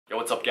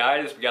what's up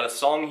guys? We got a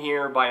song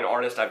here by an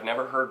artist I've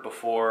never heard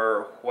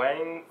before.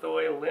 Hoàng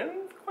Thùy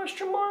Linh?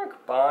 Question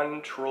mark?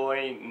 Bánh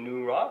Trôi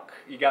Nước.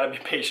 You gotta be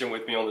patient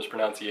with me on this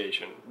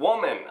pronunciation.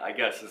 Woman, I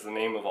guess, is the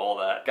name of all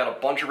that. Got a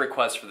bunch of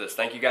requests for this.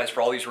 Thank you guys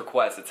for all these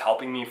requests. It's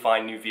helping me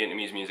find new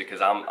Vietnamese music because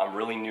I'm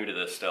really new to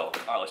this still.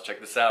 Alright, let's check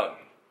this out.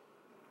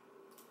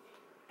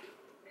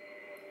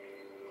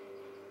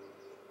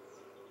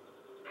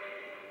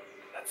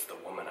 That's the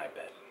woman, I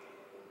bet.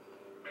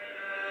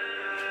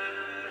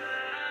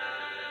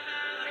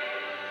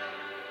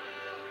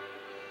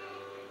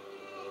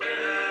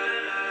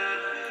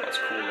 That's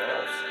cool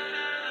nails.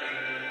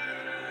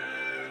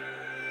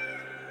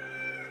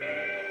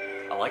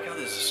 I like how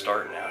this is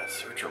starting out. It's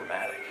so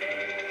dramatic.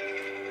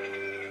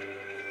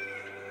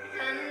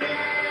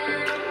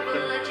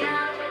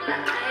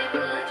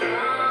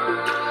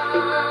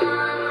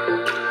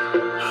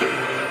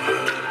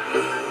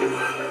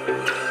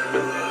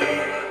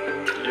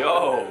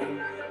 Yo!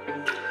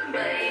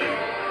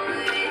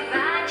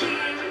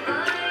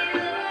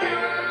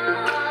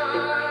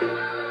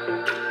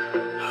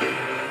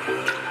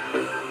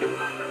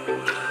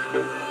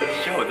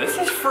 Yo, this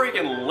is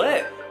freaking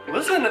lit!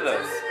 Listen to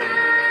this!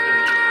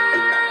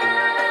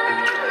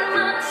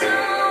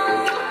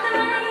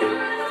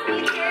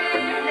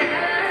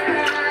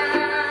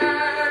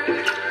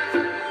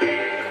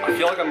 I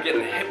feel like I'm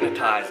getting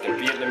hypnotized in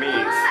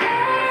Vietnamese.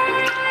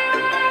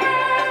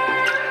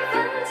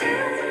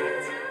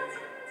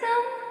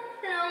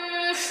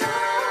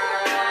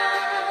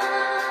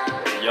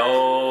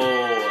 Yo!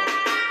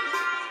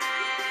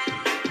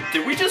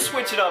 Did we just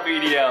switch it up,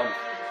 EDM?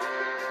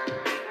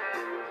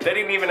 They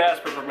didn't even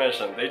ask for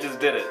permission, they just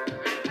did it.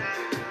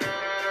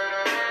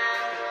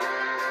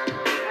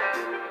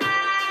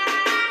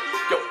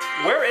 Yo,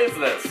 where is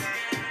this?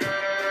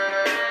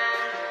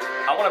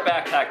 I want to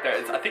backpack there.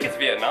 I think it's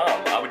Vietnam,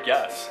 I would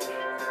guess.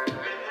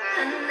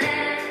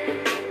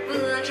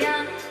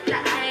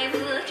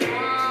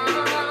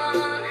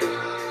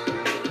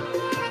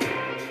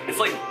 It's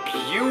like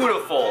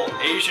beautiful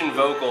Asian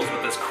vocals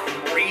with this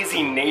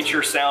crazy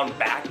nature sound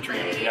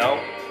backdrop, you know?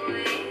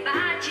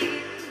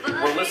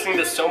 We're listening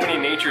to so many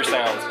nature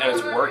sounds and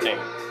it's working.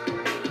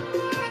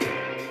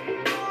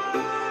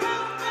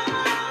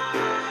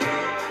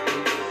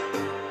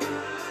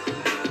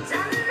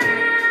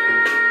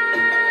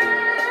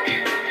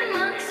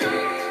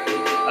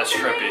 That's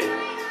trippy.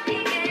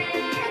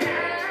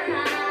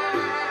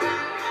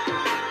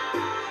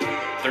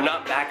 They're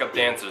not backup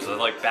dancers, they're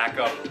like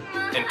backup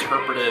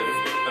interpretive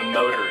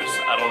motors.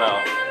 I don't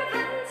know.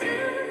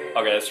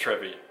 Okay, that's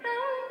trippy.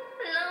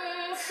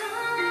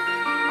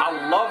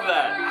 I love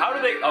that. How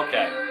do they...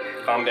 Okay,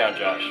 calm down,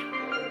 Josh.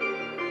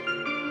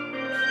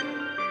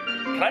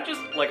 Can I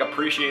just, like,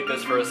 appreciate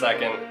this for a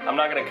second? I'm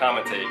not gonna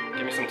commentate.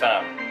 Give me some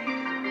time.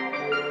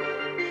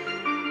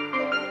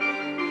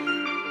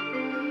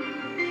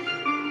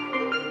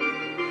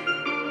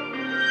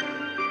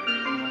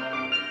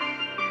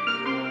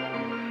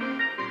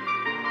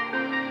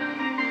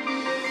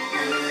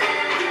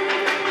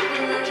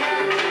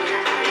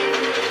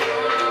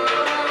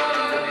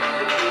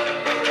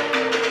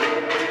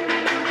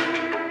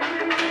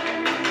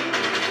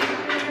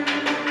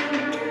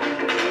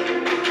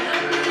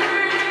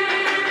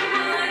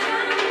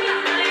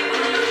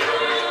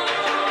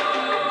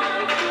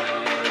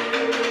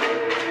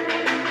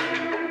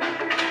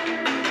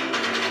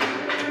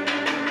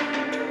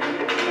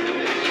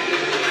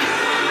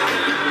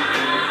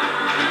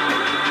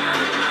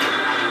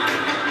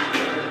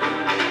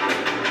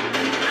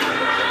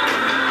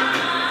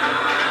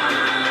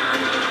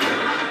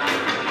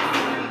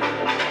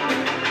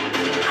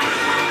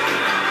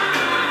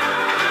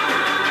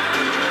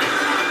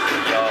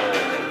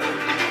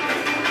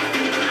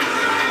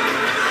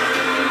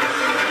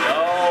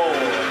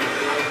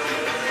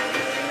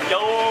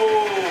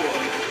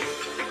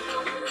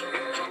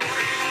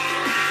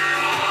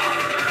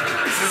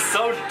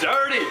 So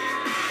dirty!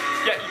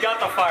 Yeah, you got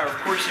the fire. Of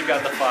course you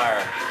got the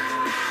fire.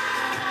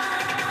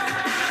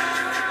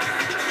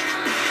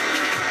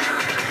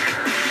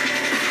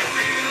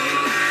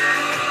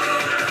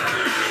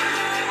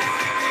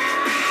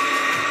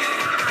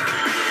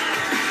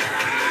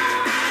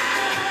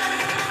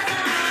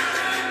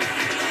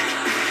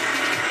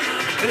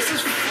 This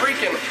is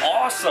freaking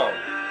awesome!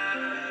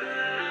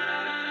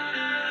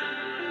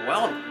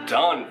 Well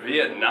done,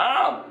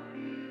 Vietnam!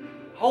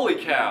 Holy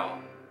cow!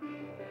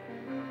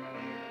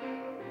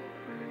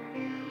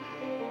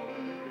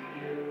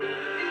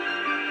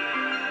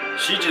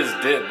 She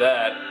just did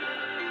that.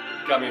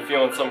 Got me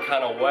feeling some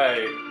kind of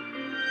way.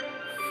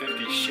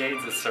 50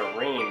 Shades of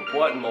Serene.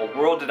 What in the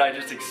world did I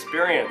just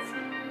experience?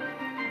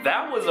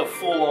 That was a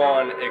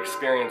full-on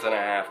experience and a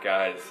half,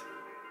 guys.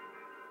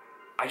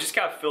 I just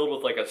got filled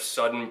with like a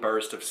sudden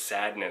burst of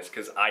sadness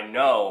because I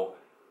know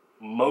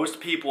most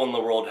people in the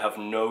world have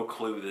no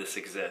clue this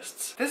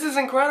exists. This is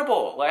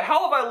incredible. Like,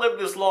 how have I lived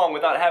this long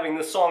without having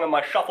this song on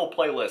my shuffle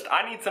playlist?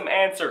 I need some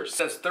answers. It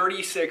says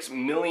 36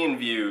 million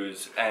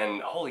views,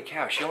 and holy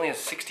cow, she only has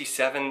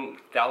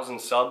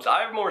 67,000 subs.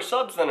 I have more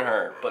subs than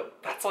her, but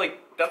that's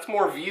that's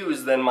more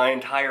views than my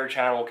entire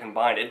channel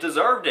combined. It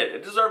deserved it.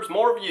 It deserves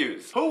more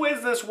views. Who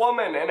is this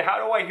woman and how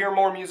do I hear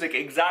more music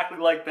exactly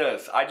like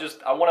this? I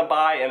want to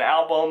buy an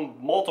album,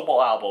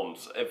 multiple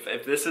albums,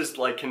 if this is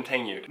like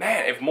continued.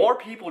 Man, if more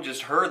people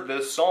just heard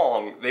this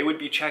song, they would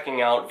be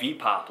checking out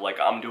V-pop like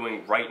I'm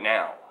doing right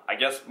now. I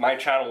guess my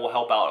channel will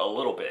help out a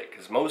little bit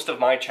because most of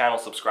my channel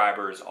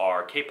subscribers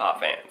are K-pop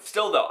fans.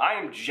 Still though, I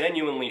am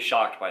genuinely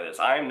shocked by this.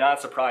 I am not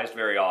surprised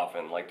very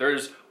often. Like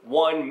there's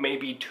one,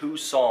 maybe two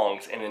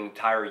songs in an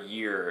entire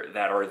year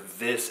that are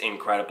this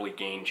incredibly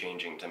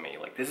game-changing to me.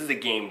 Like, this is a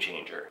game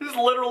changer. This is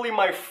literally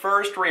my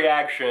first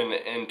reaction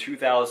in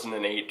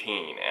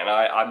 2018, and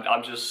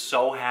I'm just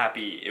so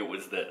happy it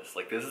was this.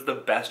 Like, this is the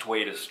best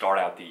way to start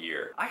out the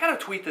year. I gotta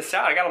tweet this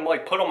out. I gotta,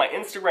 like, put on my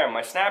Instagram,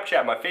 my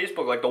Snapchat, my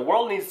Facebook. Like, the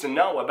world needs to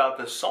know about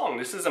this song.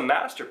 This is a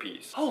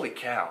masterpiece. Holy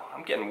cow,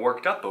 I'm getting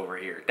worked up over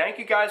here. Thank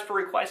you guys for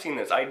requesting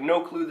this. I had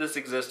no clue this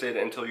existed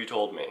until you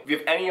told me. If you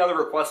have any other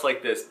requests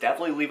like this,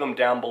 definitely leave them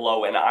down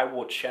below and I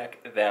will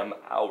check them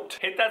out.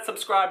 Hit that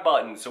subscribe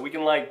button so we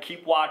can like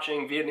keep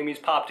watching Vietnamese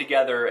pop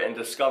together and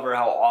discover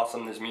how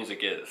awesome this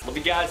music is. Love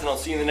you guys and I'll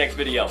see you in the next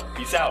video.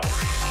 Peace out.